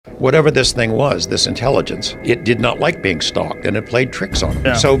Whatever this thing was, this intelligence, it did not like being stalked, and it played tricks on it.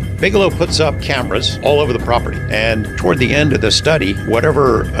 Yeah. So Bigelow puts up cameras all over the property, and toward the end of the study,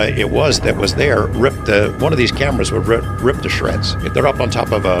 whatever it was that was there, one of these cameras would rip to shreds. If they're up on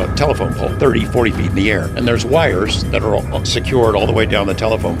top of a telephone pole, 30, 40 feet in the air, and there's wires that are all secured all the way down the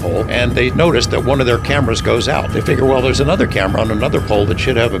telephone pole, and they notice that one of their cameras goes out. They figure, well, there's another camera on another pole that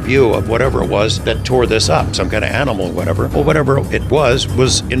should have a view of whatever it was that tore this up, some kind of animal or whatever. Well, whatever it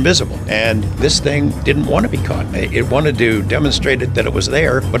was invisible. And this thing didn't want to be caught. It wanted to demonstrate it that it was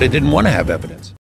there, but it didn't want to have evidence.